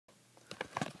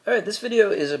Alright, this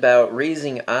video is about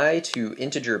raising I to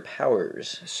integer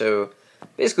powers. So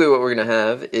basically what we're going to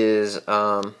have is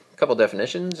a couple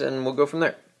definitions, and we'll go from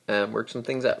there and work some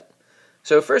things out.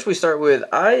 So first we start with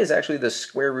I is actually the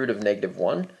square root of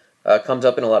 -1. Comes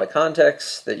up in a lot of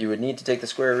contexts that you would need to take the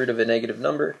square root of a negative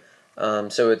number.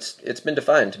 So it's been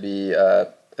defined to be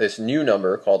this new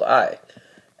number called I.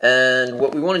 And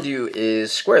what we want to do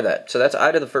is square that. So that's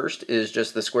I to the first is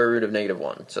just the square root of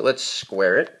 -1. So let's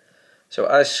square it. So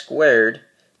I squared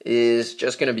is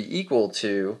just going to be equal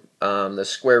to the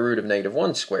square root of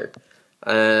 -1 squared.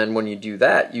 And when you do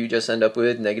that, you just end up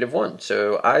with -1.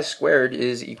 So I squared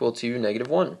is equal to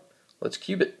 -1. Let's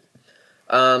cube it.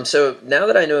 So now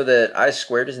that I know that I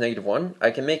squared is -1, I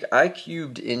can make I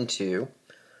cubed into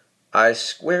I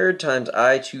squared times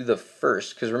I to the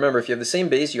first. Because remember, if you have the same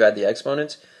base, you add the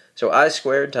exponents. So I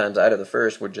squared times I to the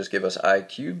first would just give us I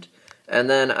cubed. And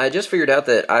then I just figured out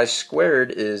that I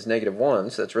squared is -1,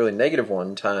 so that's really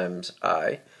 -1 times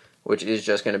I, which is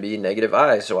just going to be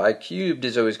 -I. So I cubed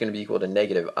is always going to be equal to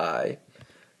 -I.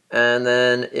 And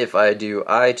then if I do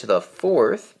I to the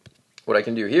fourth, what I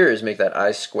can do here is make that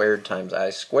I squared times I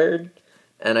squared.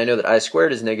 And I know that I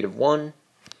squared is -1,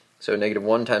 so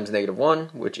 -1 times -1,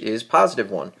 which is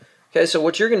 +1. Okay, so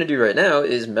what you're going to do right now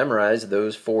is memorize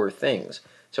those four things.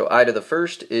 So I to the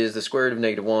first is the square root of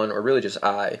 -1, or really just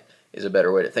I is a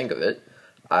better way to think of it.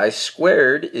 I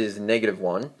squared is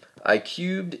 -1, I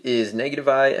cubed is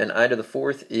 -I, and I to the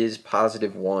fourth is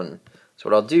 +1. So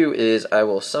what I'll do is I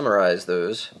will summarize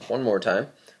those one more time.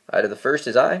 I to the first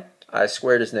is I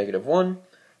squared is -1,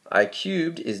 I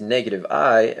cubed is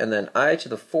 -I, and then I to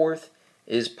the fourth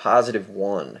is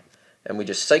 +1. And we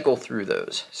just cycle through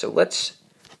those. So let's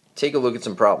take a look at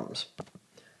some problems.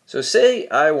 So say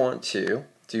I want to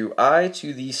do I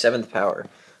to the 7th power.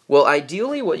 Well,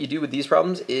 ideally what you do with these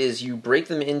problems is you break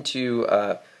them into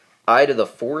I to the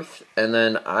 4th and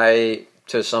then I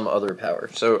to some other power.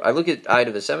 So I look at I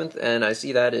to the 7th and I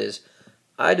see that is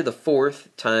I to the 4th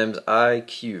times I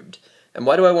cubed. And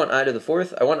why do I want I to the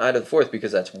 4th? I want I to the 4th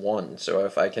because that's 1. So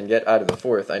if I can get I to the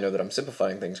 4th, I know that I'm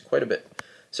simplifying things quite a bit.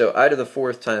 So I to the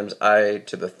 4th times I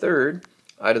to the 3rd.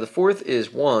 I to the 4th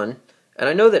is 1. And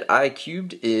I know that I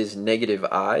cubed is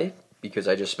 -I because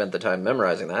I just spent the time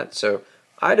memorizing that. So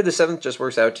I to the 7th just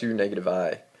works out to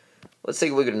 -I. Let's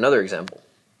take a look at another example.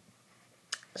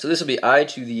 So this will be I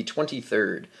to the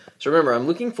 23rd. So remember, I'm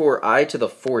looking for I to the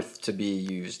 4th to be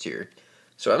used here.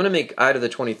 So I'm going to make I to the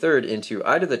 23rd into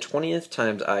I to the 20th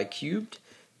times I cubed,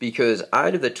 because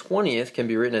I to the 20th can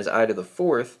be written as I to the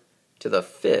 4th to the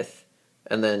 5th,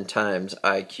 and then times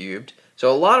I cubed.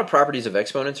 So a lot of properties of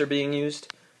exponents are being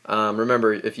used.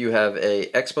 Remember, if you have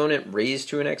a exponent raised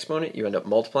to an exponent, you end up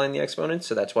multiplying the exponent,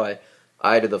 so that's why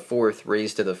I to the 4th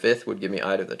raised to the 5th would give me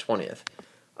I to the 20th.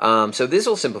 So this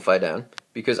will simplify down,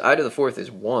 because I to the 4th is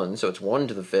 1, so it's 1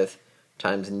 to the 5th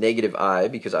times -I,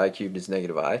 because I cubed is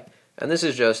 -I, and this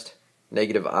is just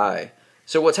 -I.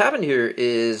 So what's happened here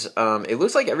is, it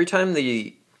looks like every time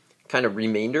the kind of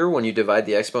remainder, when you divide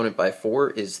the exponent by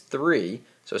 4, is 3,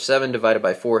 so 7 divided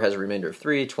by 4 has a remainder of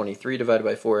 3, 23 divided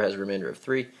by 4 has a remainder of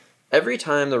 3. Every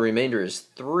time the remainder is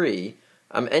 3,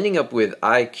 I'm ending up with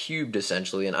I cubed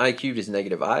essentially, and I cubed is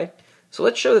 -I. So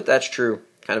let's show that that's true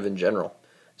kind of in general.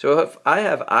 So if I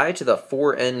have I to the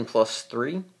 4n plus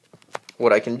 3,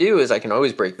 what I can do is I can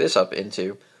always break this up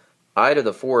into I to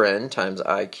the 4n times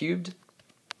I cubed,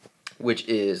 which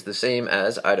is the same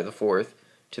as I to the 4th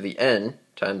to the n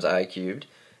times I cubed.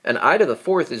 And I to the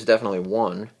 4th is definitely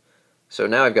 1. So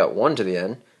now I've got 1 to the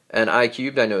n, and I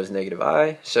cubed I know is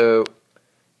 -I. So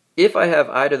if I have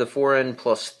I to the 4n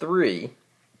plus 3,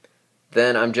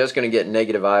 then I'm just going to get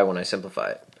 -I when I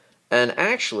simplify it. And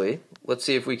actually, let's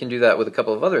see if we can do that with a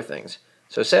couple of other things.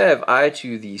 So say I have I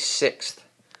to the 6th.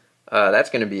 That's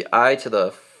going to be I to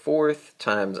the 4th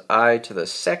times I to the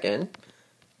 2nd.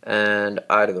 And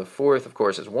I to the 4th, of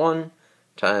course, is 1,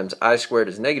 times I squared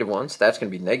is -1, so that's going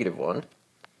to be -1.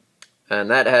 And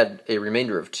that had a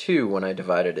remainder of 2 when I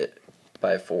divided it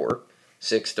by 4.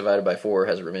 6 divided by 4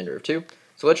 has a remainder of 2.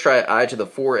 So let's try I to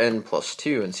the 4n plus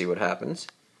 2 and see what happens.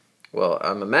 Well,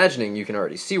 I'm imagining you can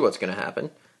already see what's going to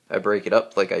happen. I break it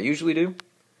up like I usually do,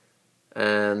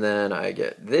 and then I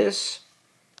get this,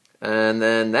 and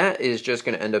then that is just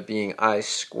going to end up being I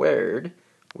squared,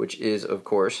 which is, of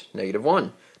course,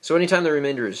 -1. So anytime the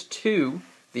remainder is 2,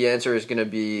 the answer is going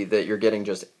to be that you're getting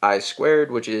just I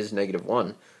squared, which is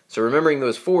 -1. So remembering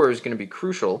those 4 is going to be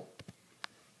crucial,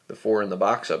 the 4 in the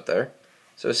box up there.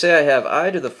 So say I have I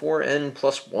to the 4n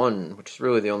plus 1, which is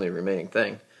really the only remaining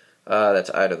thing. That's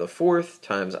I to the 4th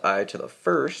times I to the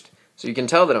 1st. So you can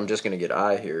tell that I'm just going to get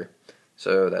I here.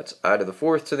 So that's I to the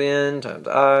 4th to the n times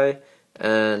I,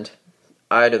 and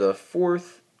I to the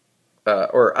fourth,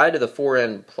 or I to the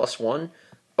 4n plus 1,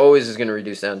 always is going to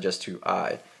reduce down just to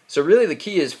I. So really the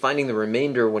key is finding the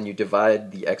remainder when you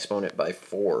divide the exponent by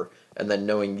 4, and then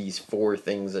knowing these 4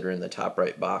 things that are in the top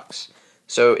right box.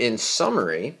 So in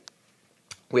summary,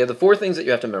 we have the 4 things that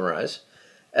you have to memorize,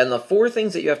 and the 4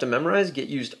 things that you have to memorize get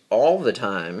used all the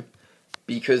time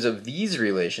because of these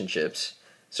relationships.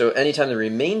 So anytime the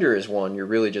remainder is 1, you're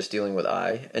really just dealing with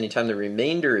I. Anytime the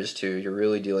remainder is 2, you're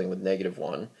really dealing with negative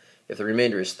 1. If the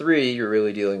remainder is 3, you're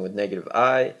really dealing with negative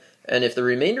I. And if the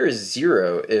remainder is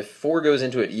 0, if 4 goes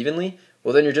into it evenly,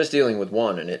 well then you're just dealing with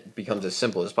 1, and it becomes as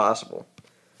simple as possible.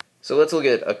 So let's look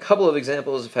at a couple of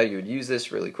examples of how you would use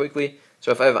this really quickly.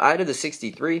 So if I have I to the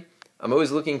 63, I'm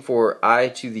always looking for I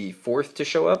to the 4th to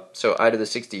show up, so I to the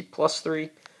 60 plus 3.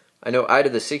 I know I to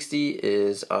the 60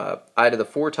 is I to the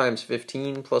 4 times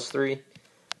 15 plus 3,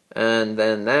 and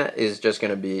then that is just going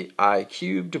to be I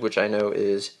cubed, which I know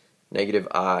is negative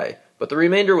I. But the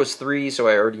remainder was 3, so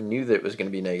I already knew that it was going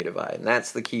to be negative I, and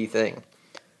that's the key thing.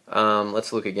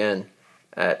 Let's look again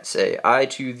at, say, I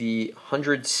to the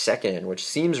 102nd, which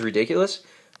seems ridiculous,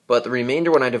 but the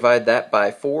remainder when I divide that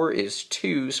by 4 is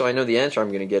 2, so I know the answer I'm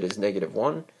going to get is negative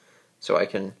 1. So I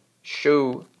can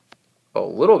show a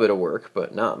little bit of work,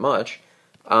 but not much.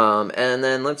 And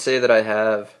then let's say that I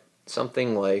have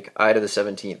something like I to the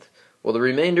 17th. Well, the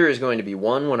remainder is going to be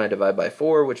 1 when I divide by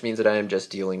 4, which means that I am just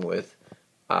dealing with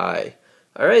I.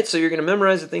 Alright, so you're going to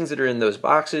memorize the things that are in those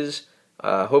boxes,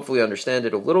 hopefully understand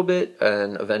it a little bit,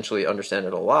 and eventually understand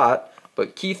it a lot.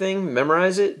 But key thing,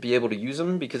 memorize it, be able to use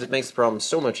them, because it makes the problem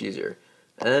so much easier.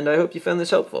 And I hope you found this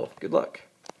helpful. Good luck.